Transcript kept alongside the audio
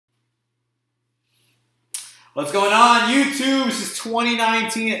What's going on, YouTube? This is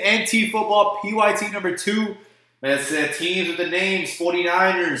 2019 NT Football PYT number 2. That's teams with the names: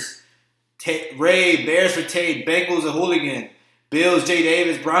 49ers, Ray, Bears for Tate, Bengals a Hooligan, Bills Jay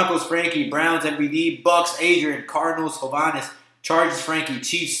Davis, Broncos Frankie, Browns MBD, Bucks Adrian, Cardinals Hovannes, Chargers Frankie,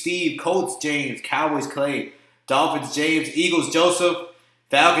 Chiefs Steve, Colts James, Cowboys Clay, Dolphins James, Eagles Joseph,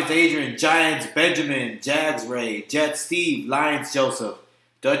 Falcons Adrian, Giants Benjamin, Jags Ray, Jets Steve, Lions Joseph,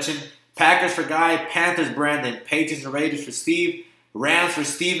 Dutchin, Packers for Guy, Panthers Brandon, Patriots and Raiders for Steve, Rams for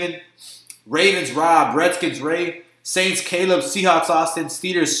Steven, Ravens Rob, Redskins Ray, Saints Caleb, Seahawks Austin,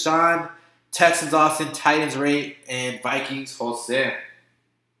 Steelers Sean, Texans Austin, Titans Ray, and Vikings Jose.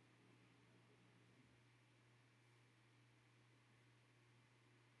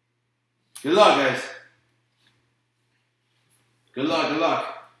 Good luck, guys. Good luck, good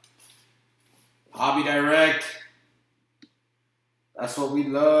luck. Hobby Direct. That's what we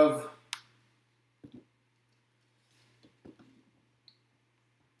love.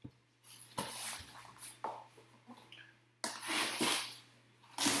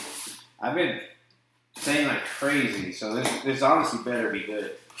 I've been saying like crazy, so this honestly better be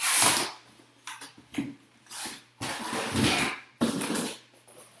good.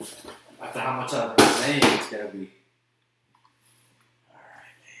 After how much I've been saying, it's gotta be.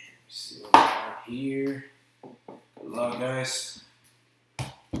 Alright, man. Let me see what we got here. Good luck, guys.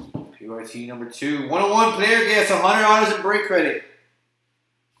 PYT number 2. 101 player gets $100 in break credit.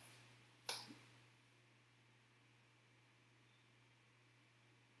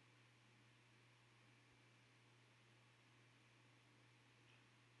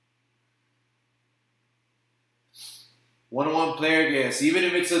 One-on-one player gets, even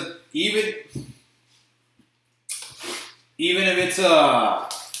if it's a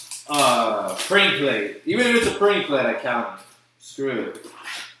printing plate, even if it's a printing plate, I count it. Screw it.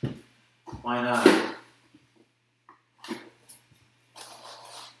 Why not?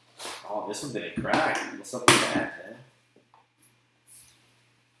 Oh, this one didn't crack. What's up with that, man?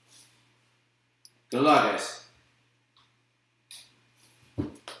 Good luck, guys.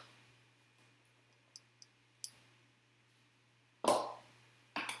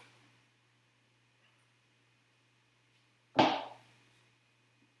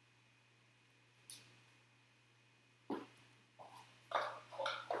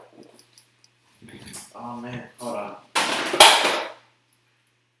 Oh man, hold on.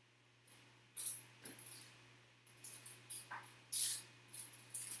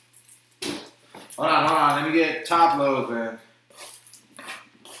 Hold on. Let me get top loads, man.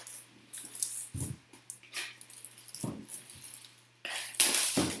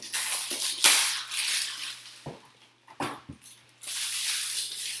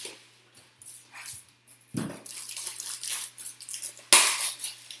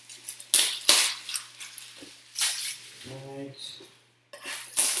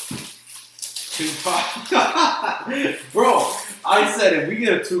 Tupac. Bro, I said if we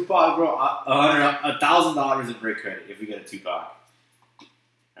get a Tupac, bro, $1,000 in break credit if we get a Tupac.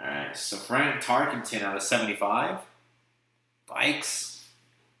 Alright, so Frank Tarkenton out of 75. Bikes.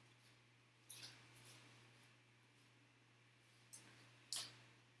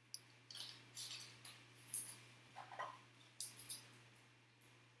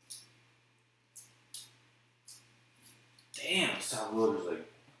 Damn, stop loaders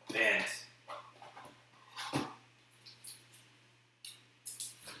like bent.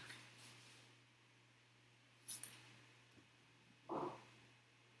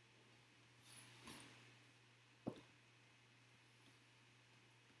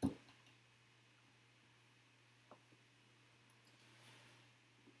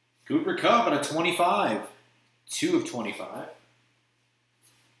 Cooper Kupp at a 25. 2 of 25.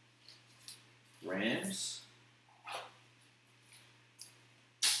 Rams.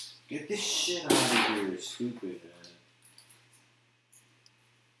 Get this shit out of here, stupid,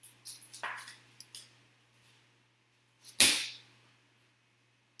 man.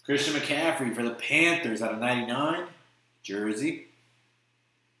 Christian McCaffrey for the Panthers out of 99. Jersey.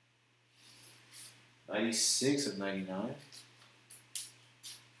 96 of 99.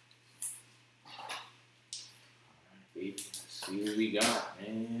 Let's see what we got,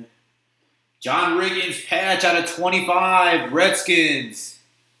 man. John Riggins patch out of 25. Redskins.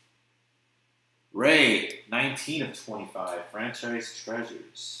 Ray, 19 of 25. Franchise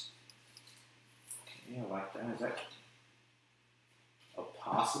treasures. Okay, I like that. Is that a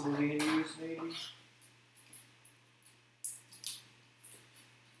possible being used, maybe?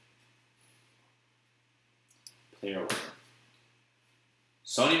 Player winner.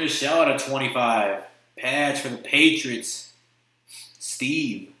 Sonny Michel out of 25. Patch for the Patriots.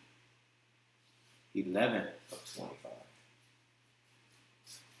 Steve. 11 of 25.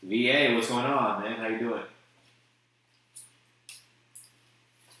 VA, what's going on, man? How you doing?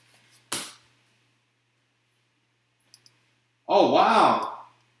 Oh, wow.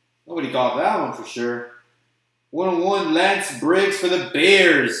 Nobody got that one for sure. 101 Lance Briggs for the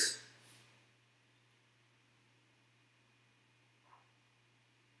Bears.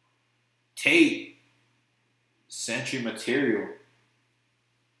 Tate. Century material.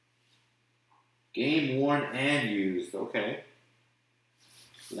 Game worn and used. Okay.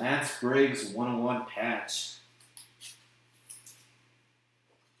 Lance Briggs 101 patch.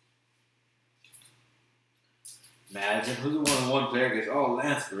 Imagine who's the 101 player gets. Oh,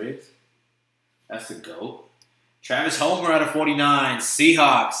 Lance Briggs. That's the GOAT. Travis Homer out of 49.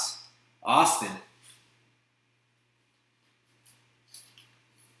 Seahawks. Austin.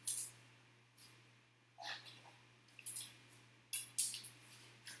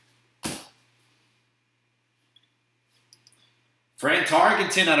 Frank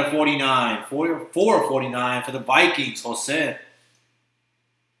Tarkenton out of 49. 4 of 49 for the Vikings. Jose.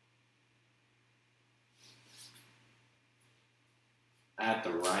 At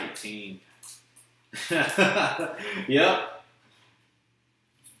the right team. Yep.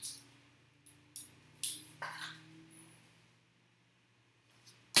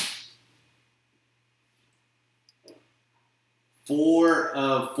 Four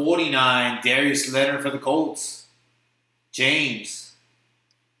of 49. Darius Leonard for the Colts. James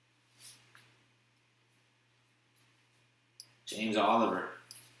Oliver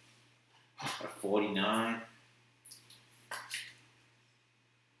at 49.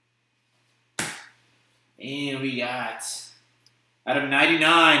 And we got, out of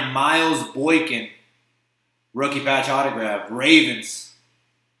 99, Miles Boykin. Rookie patch autograph. Ravens.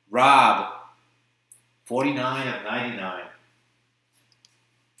 Rob. 49 of 99.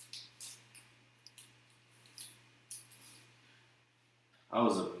 That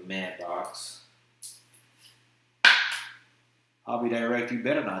was a mad box. Hobby Direct, you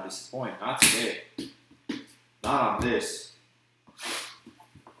better not disappoint. Not today. Not on this.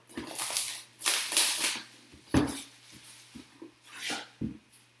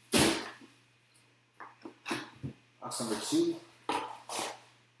 Box number 2.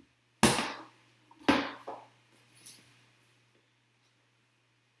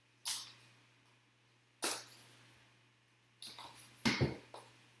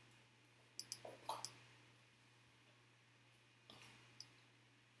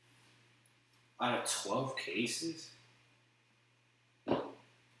 Out of 12 cases?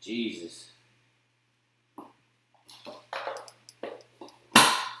 Jesus.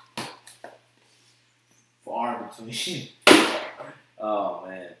 Far between. Oh,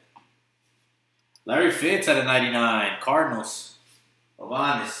 man. Larry Fitz out of 99. Cardinals.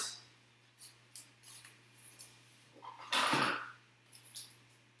 Alanis.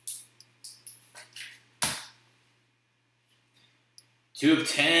 Two of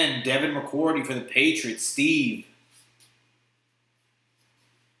 10, Devin McCourty for the Patriots. Steve.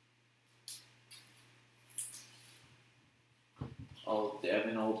 Oh,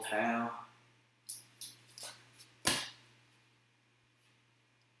 Devin, old pal.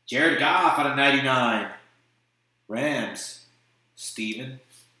 Jared Goff out of 99. Rams. Steven.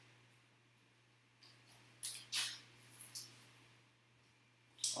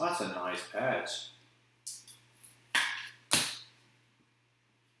 Oh, that's a nice patch.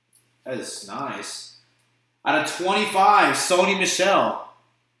 That is nice. Out of 25, Sony Michel.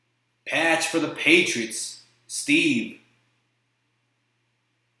 Patch for the Patriots. Steve.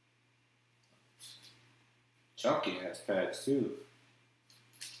 Chucky has patch too.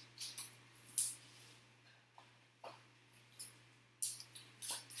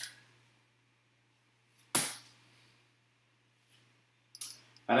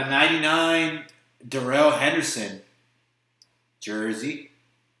 Out of 99, Darrell Henderson. Jersey.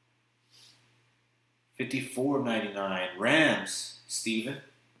 54.99. Rams. Steven.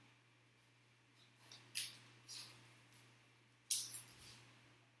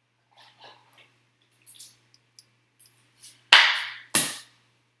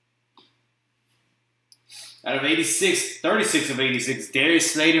 Out of 86, 36 of 86,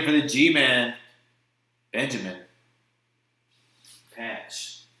 Darius Slayton for the G-Man. Benjamin.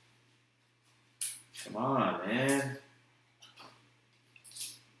 Patch. Come on, man.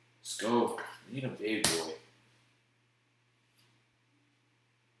 Let's go. We need a big boy.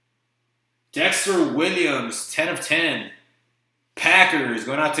 Dexter Williams, 10 of 10. Packers,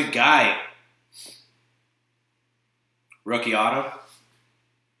 going out to Guy. Rookie auto.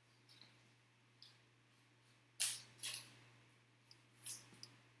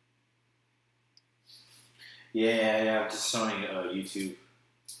 Yeah, I'm just showing YouTube.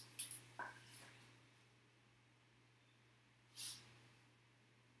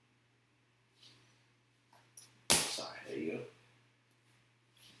 Sorry, there you go.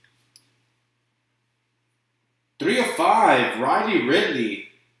 3 of 5, Riley Ridley.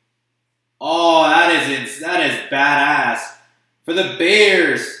 Oh, that is badass. For the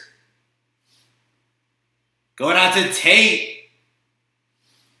Bears. Going out to Tate.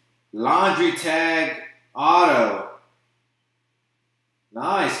 Laundry tag auto.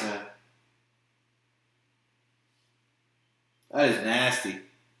 Nice, man. That is nasty.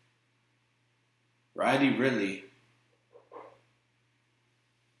 Riley Ridley.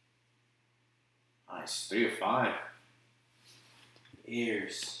 Nice. 3 of 5.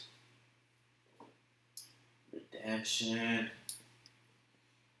 Bears. Redemption.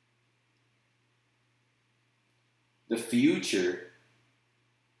 The future.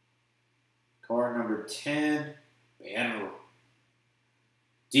 Card number 10. Banner.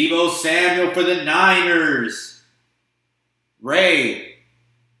 Deebo Samuel for the Niners. Ray.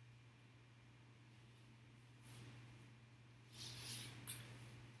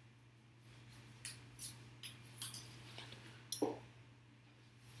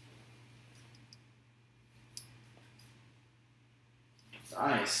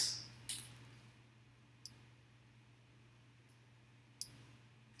 Nice.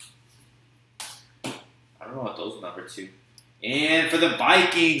 I don't know what those number 2. And for the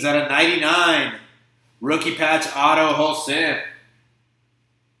Vikings out of 99, rookie patch auto Holsim.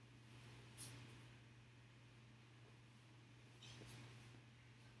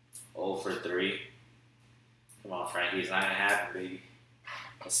 Oh for 3. Come on, Frankie, it's not gonna happen, baby.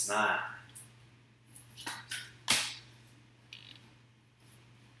 It's not.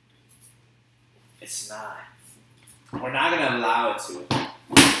 It's not. We're not gonna allow it to.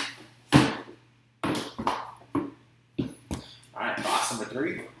 Alright, box number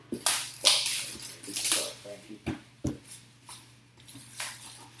 3.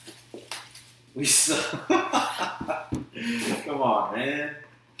 We suck. Come on, man.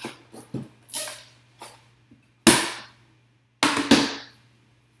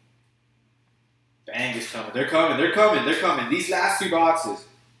 Bang is coming. They're coming. These last 2 boxes.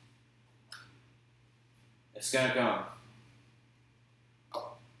 It's gonna come.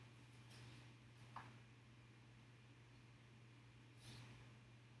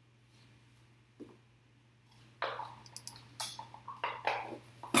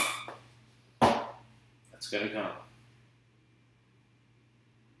 It's gonna come.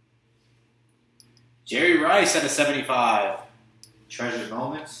 Jerry Rice at a 75. Treasure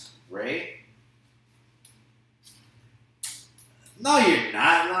moments. Ray. No, you're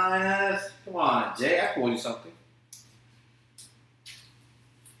not, lying ass. Come on, Jay. I told you something.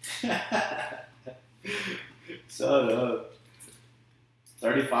 Shut up.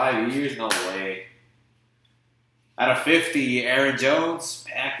 35 years? No way. Out of 50, Aaron Jones,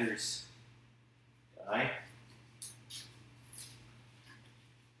 Packers. All right.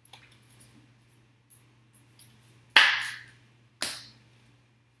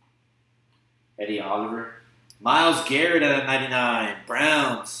 Eddie Oliver. Myles Garrett at a 99.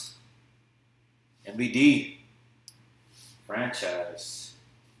 Browns. MBD. Franchise.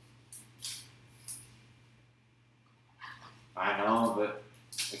 I know, but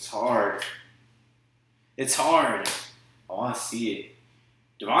it's hard. It's hard. I want to see it.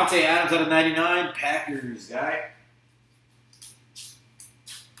 Devontae Adams at a 99. Packers, guy.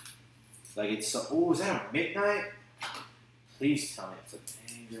 Like it's so. Oh, is that a midnight? Please tell me it's a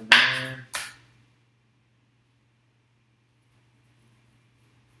banger, man.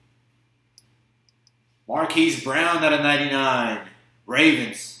 Marquise Brown at a 99.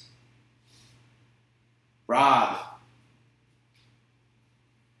 Ravens. Rob.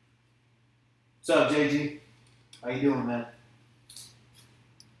 What's up, JG? How you doing, man?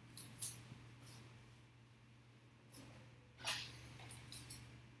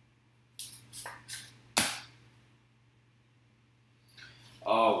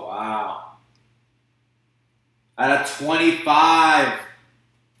 Oh, wow. At a 25.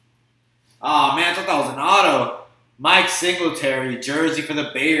 Oh, man, I thought that was an auto. Mike Singletary, jersey for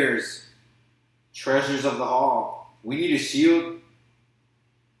the Bears. Treasures of the Hall. We need a shield.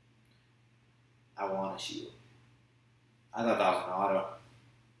 I want a shield. I thought that was an auto.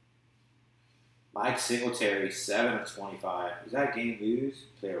 Mike Singletary, 7 of 25. Is that game used?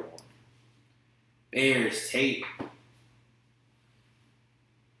 Player 1. Bears, Tate.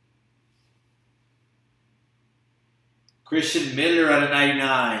 Christian Miller out of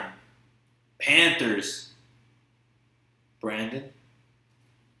 99. Panthers. Brandon.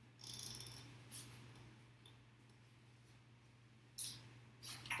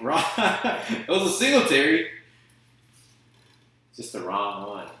 It was a Singletary. Just the wrong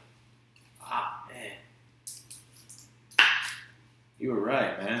one. Ah, man. You were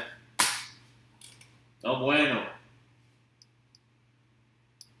right, man. No bueno.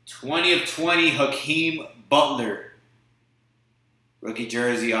 20 of 20, Hakeem Butler. Rookie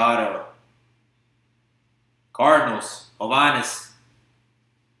jersey auto. Cardinals, Hovannes.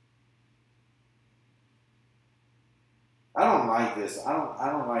 I don't like this. I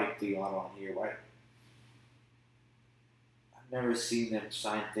don't like the auto on here. Why? I've never seen them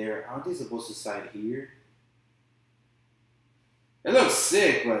sign there. Aren't they supposed to sign here? It looks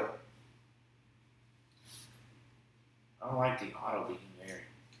sick, but I don't like the auto being there.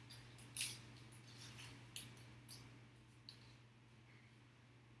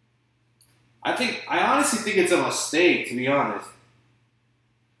 I honestly think it's a mistake, to be honest.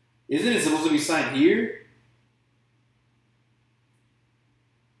 Isn't it supposed to be signed here?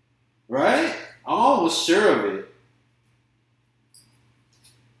 Right? I'm almost sure of it.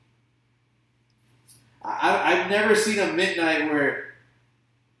 I've never seen a midnight where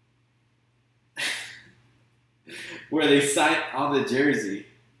where they sign on the jersey.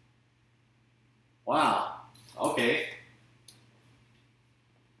 Wow. Okay.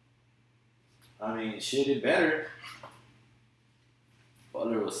 I mean, shit, it better.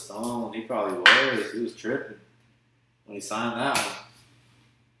 Butler was stoned. He probably was. He was tripping when he signed that one.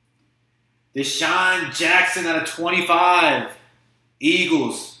 Deshaun Jackson out of 25.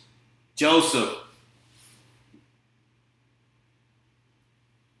 Eagles. Joseph.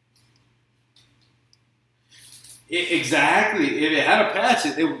 Exactly. If it had a patch,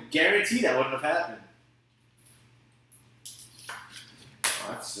 it would guarantee that wouldn't have happened. Oh,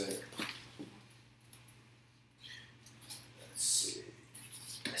 that's sick.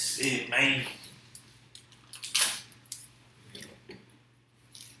 Let's see, man.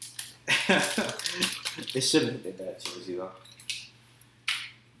 It shouldn't have been that jersey, though.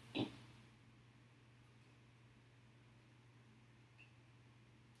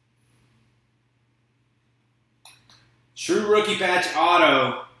 True rookie patch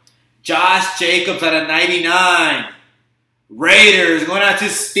auto. Josh Jacobs out of 99. Raiders going out to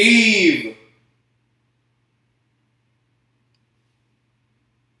Steve.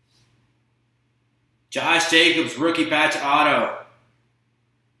 Josh Jacobs rookie patch auto.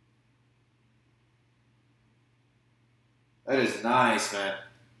 That is nice, man.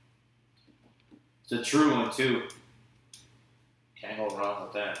 It's a true one, too. Can't go wrong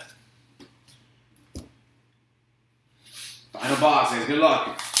with that. Final box, guys. Good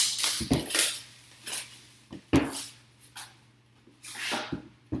luck.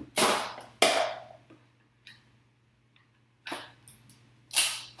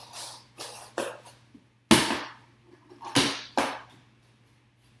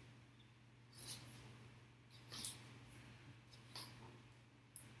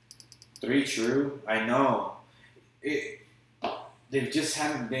 Three true. I know. They just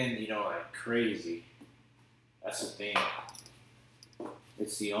haven't been, like crazy. That's the thing.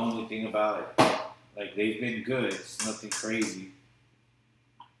 It's the only thing about it. Like, they've been good. It's nothing crazy.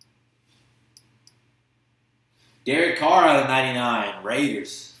 Derek Carr out of 99.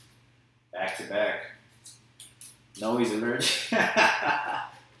 Raiders. Back to back. No, he's allergic.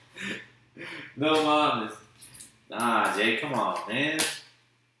 No, mamas. Nah, Jay, come on, man.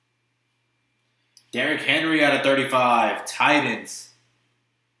 Derrick Henry out of 35. Titans.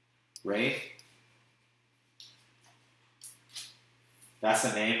 Ray. That's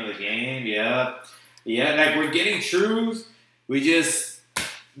the name of the game. Yeah. Yeah, like we're getting trues. We just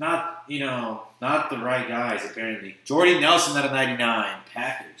not the right guys, apparently. Jordy Nelson out of 99.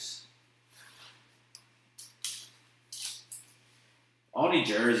 Packers. Only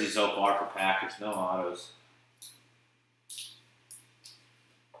jerseys so far for Packers, no autos.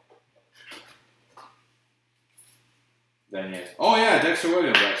 Then yes. Oh yeah, Dexter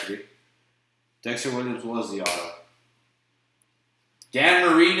Williams actually. Dexter Williams was the auto. Dan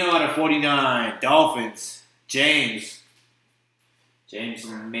Marino out of 49. Dolphins. James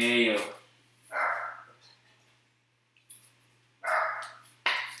Mayo.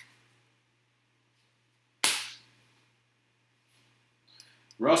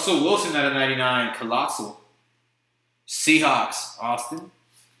 Russell Wilson out of 99. Colossal. Seahawks. Austin.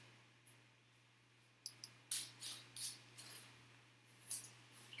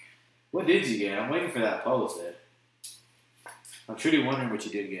 What did you get? I'm waiting for that post, Ed. I'm truly wondering what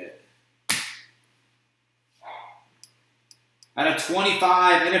you did get. Out of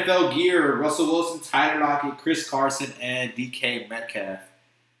 25 NFL gear, Russell Wilson, Tyler Lockett, Chris Carson, and DK Metcalf.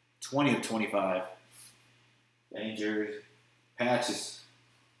 20 of 25. Dangerous. Patches.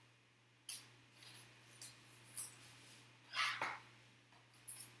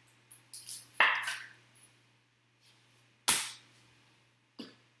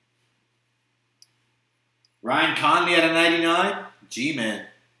 Ryan Conley out of 99. G-Man.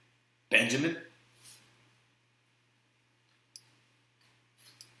 Benjamin.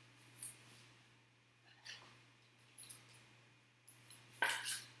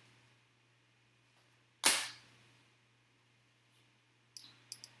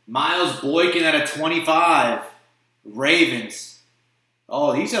 Miles Boykin out of 25. Ravens.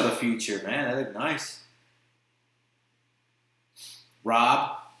 Oh, these are the future, man. They look nice.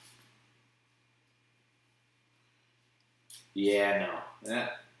 Rob. Yeah, no.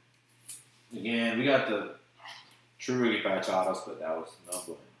 That, again, we got the true rookie patch autos, but that was no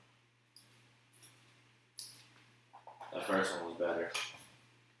good. That first one was better.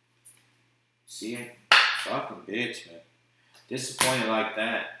 See it? Fucking bitch, man. Disappointed like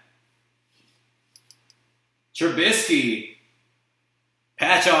that. Trubisky.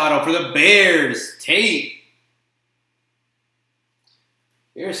 Patch auto for the Bears. Tate.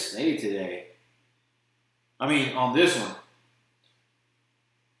 Bears snake today. I mean, on this one.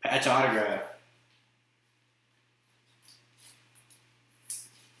 Patch autograph.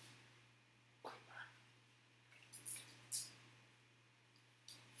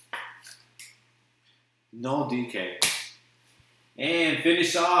 No DK. And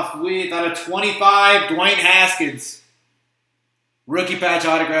finish off with, out of 25, Dwayne Haskins. Rookie patch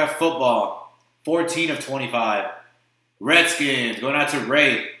autograph football. 14 of 25. Redskins going out to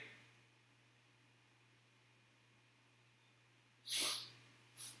Ray.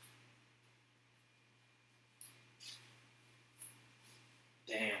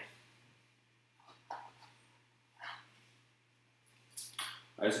 Damn.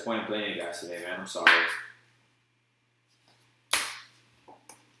 I was disappointed playing you guys today, man. I'm sorry.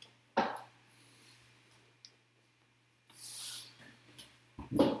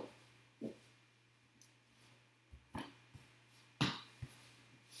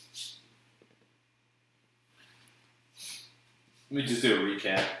 Let me just do a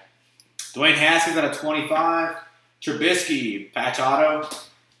recap. Dwayne Haskins out of 25. Trubisky, patch auto.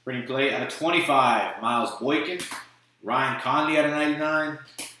 Printing plate out of 25. Miles Boykin. Ryan Conley out of 99.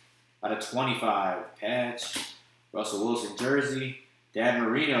 Out of 25. Patch. Russell Wilson jersey. Dan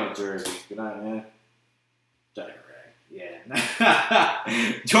Marino jersey. Good night, man.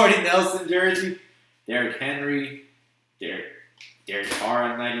 Yeah. Jordan Nelson jersey. Derrick Henry. Derek Carr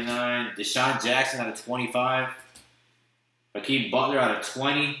out of 99. Deshaun Jackson out of 25. Hakeem Butler out of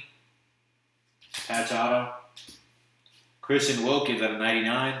 20. Patch auto. Christian Wilkins out of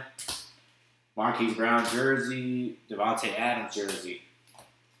 99. Marquise Brown jersey. Devontae Adams jersey.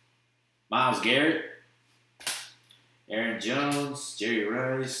 Myles Garrett. Aaron Jones. Jerry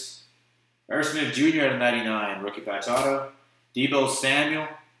Rice. Irv Smith Jr. out of 99. Rookie patch auto. Deebo Samuel.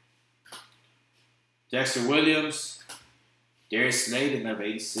 Dexter Williams. Darius Slayton out of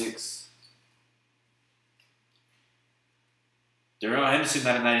 86. Darrell Henderson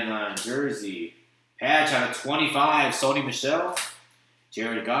out of 99, jersey. Patch out of 25, Sony Michel.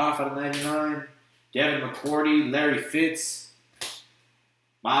 Jared Goff out of 99. Devin McCourty, Larry Fitz.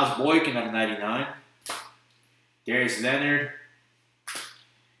 Miles Boykin out of 99. Darius Leonard.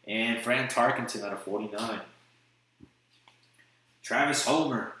 And Fran Tarkenton out of 49. Travis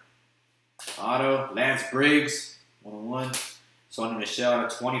Homer. Auto. Lance Briggs, 101. Sony Michel out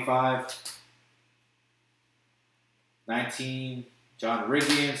of 25. 19, John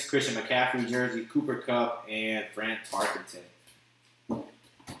Riggins, Christian McCaffrey jersey, Cooper Kupp, and Fran Tarkenton.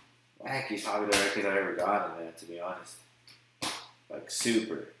 Wackiest hobby records I've ever gotten, man, to be honest. Like,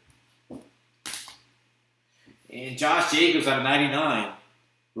 super. And Josh Jacobs out of 99,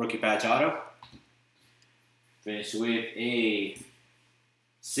 rookie patch auto. Finish with a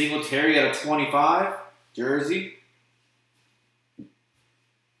Singletary out of 25, jersey.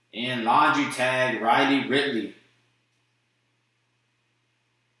 And laundry tag, Riley Ridley.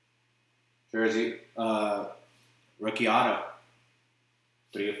 Jersey, rookie auto,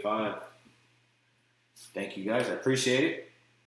 3 of 5. Thank you guys, I appreciate it.